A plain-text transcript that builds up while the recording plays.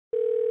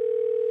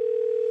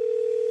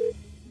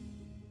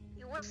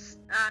was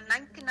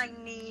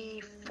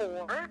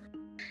 1994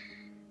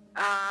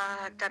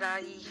 that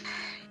I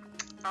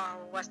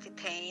was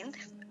detained,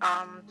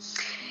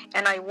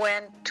 and I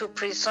went to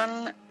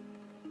prison,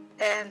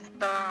 and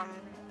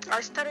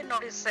I started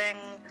noticing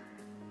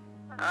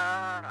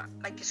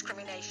like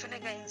discrimination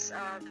against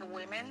the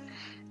women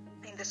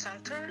in the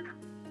center,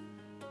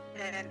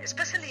 and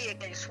especially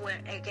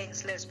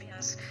against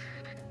lesbians.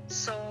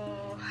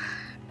 So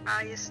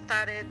I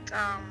started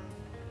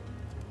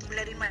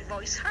letting my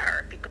voice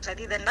heard because I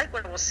didn't like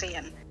what I was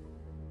seeing.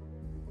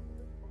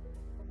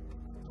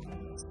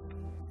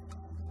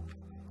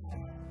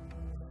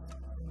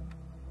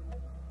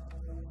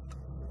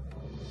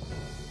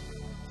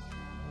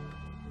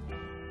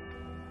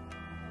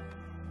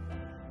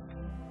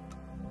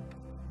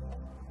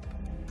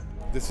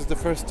 This is the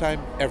first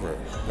time ever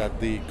that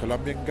the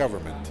Colombian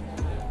government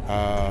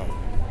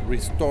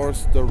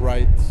restores the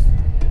rights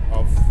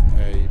of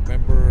a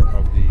member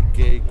of the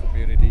gay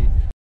community.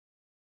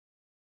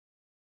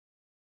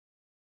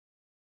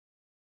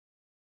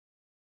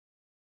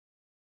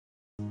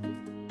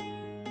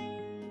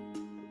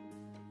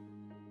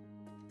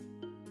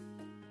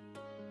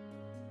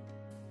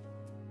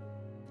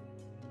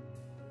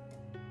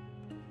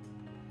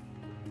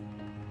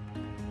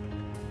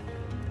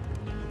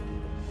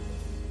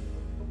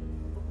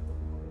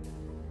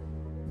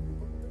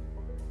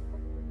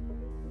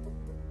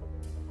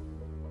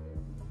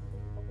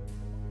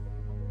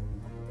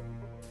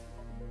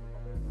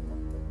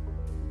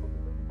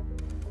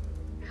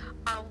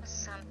 I was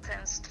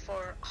sentenced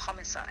for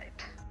homicide.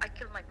 I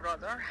killed my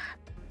brother.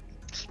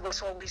 He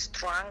was always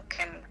drunk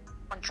and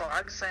on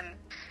drugs, and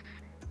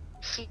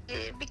he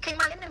became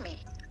my enemy.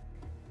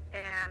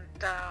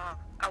 And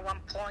at one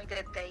point,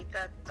 the day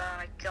that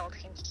I killed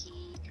him,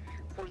 he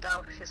pulled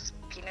out his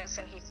penis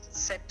and he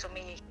said to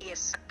me,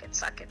 "Yes,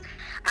 suck it."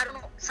 I don't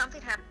know,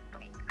 something happened to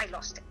me. I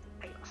lost it.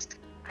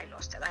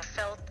 I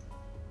felt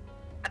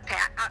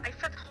attacked. I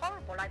felt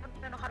horrible. I don't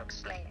even know how to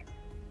explain it.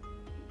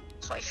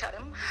 So I shot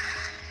him,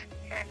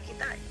 and he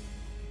died.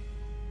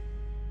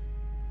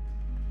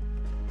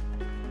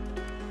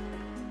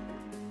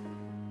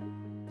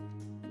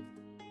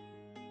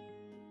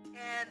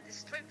 And the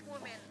straight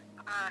women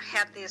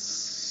had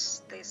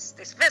these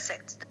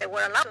visits. They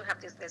were allowed to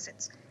have these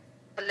visits.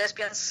 The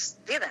lesbians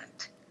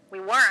didn't. We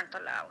weren't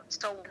allowed.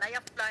 So when I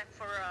applied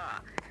for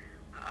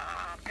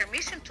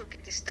permission to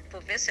get this type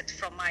of visit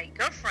from my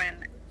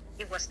girlfriend,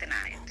 it was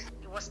denied.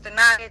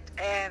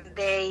 And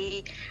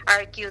they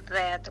argued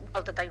that,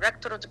 well, the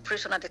director of the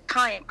prison at the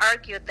time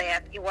argued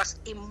that it was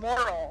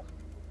immoral.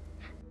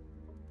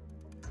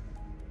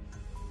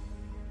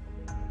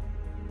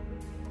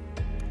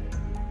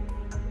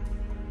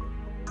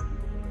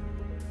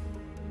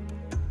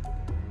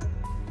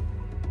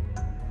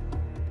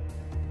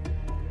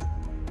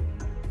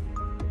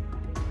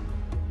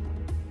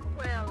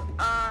 Well,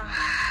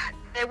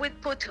 they would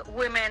put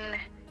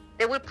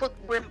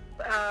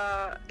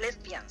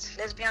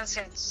lesbians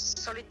in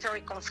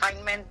solitary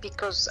confinement,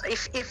 because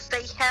if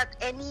they had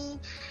any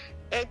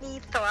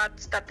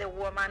thoughts that the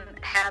woman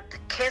had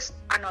kissed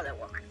another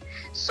woman,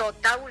 so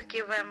that would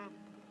give them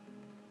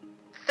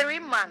 3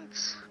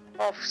 months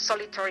of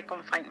solitary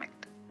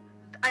confinement.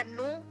 I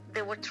knew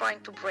they were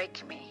trying to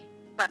break me,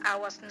 but I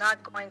was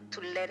not going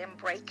to let them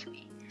break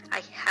me.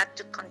 I had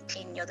to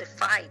continue the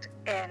fight,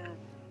 and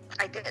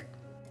I did.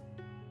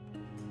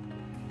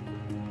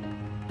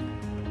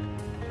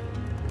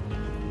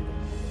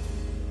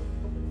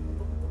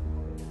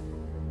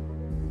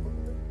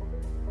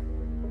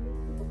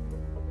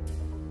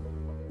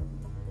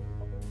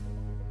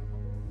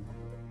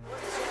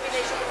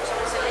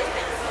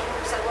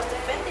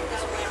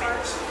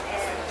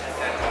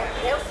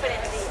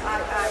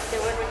 They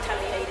were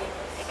retaliating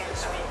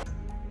against me.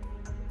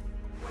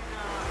 When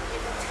the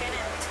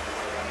lieutenant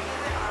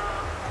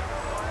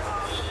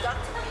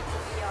conducted me to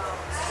the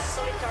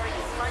solitary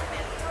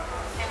confinement,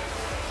 and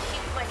he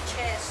hit my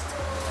chest,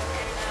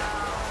 and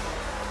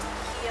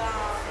he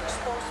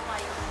exposed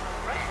my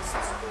breasts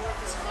to all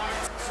his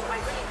hands. So I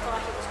really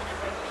thought he was going to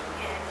rape me,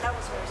 and that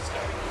was very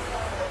scary.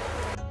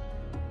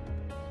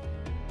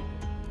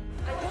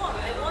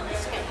 I won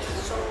this case,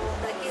 so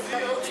like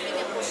that puts me in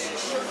a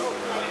position of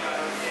like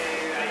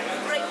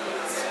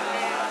greatness,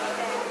 and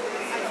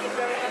I feel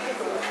very happy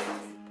for that.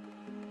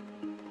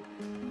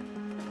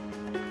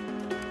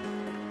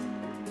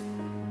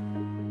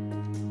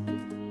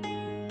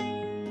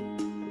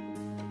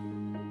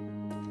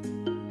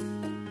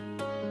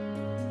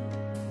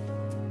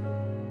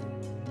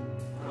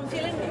 I'm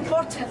feeling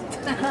important.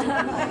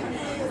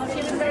 I'm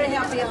feeling very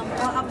happy.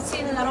 I'm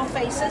seeing a lot of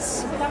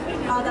faces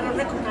that I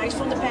recognize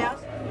from the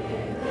past.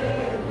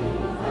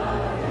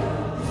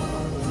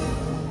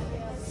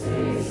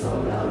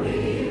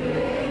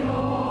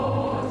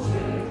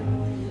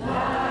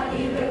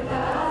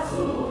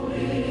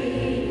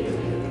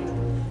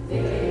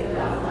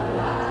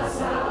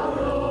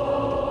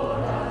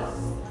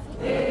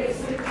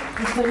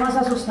 Estoy más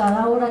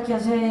asustada ahora que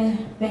hace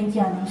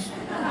 20 años.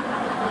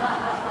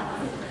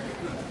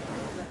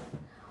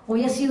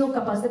 Hoy he sido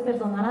capaz de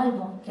perdonar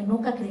algo que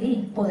nunca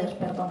creí poder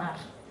perdonar.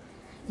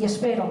 Y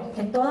espero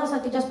que todas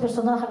aquellas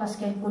personas a las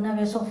que alguna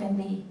vez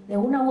ofendí, de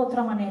una u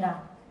otra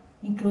manera,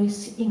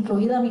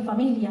 incluida mi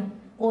familia,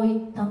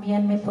 hoy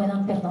también me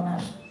puedan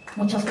perdonar.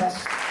 Muchas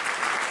gracias.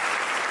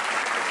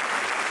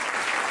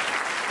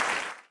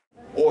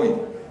 Hoy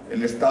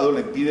el Estado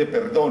le pide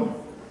perdón,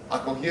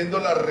 acogiendo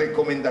las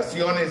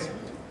recomendaciones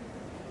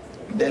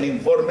del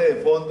informe de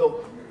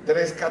fondo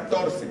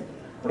 314,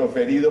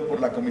 proferido por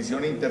la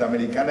Comisión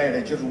Interamericana de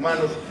Derechos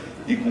Humanos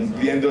y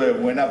cumpliendo de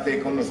buena fe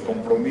con los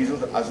compromisos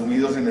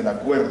asumidos en el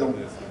acuerdo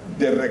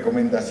de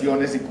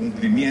recomendaciones y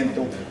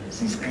cumplimiento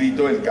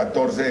suscrito el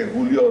 14 de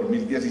julio de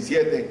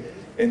 2017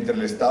 entre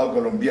el Estado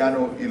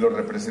colombiano y los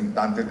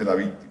representantes de la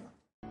víctima.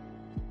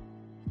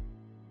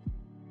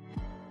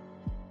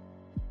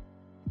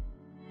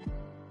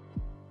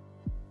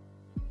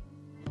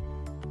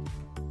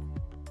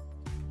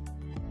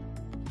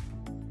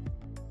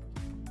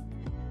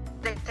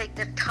 They take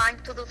their time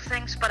to do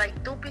things, but I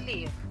do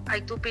believe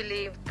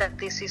that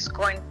this is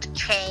going to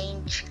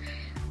change.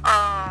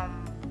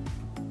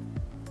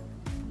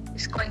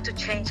 It's going to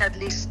change at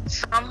least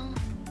some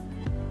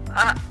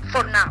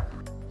for now.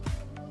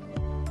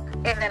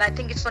 And then I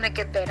think it's going to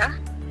get better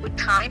with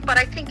time, but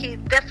I think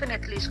it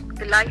definitely,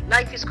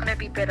 life is going to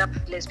be better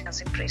for lesbians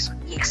in prison,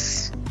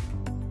 yes.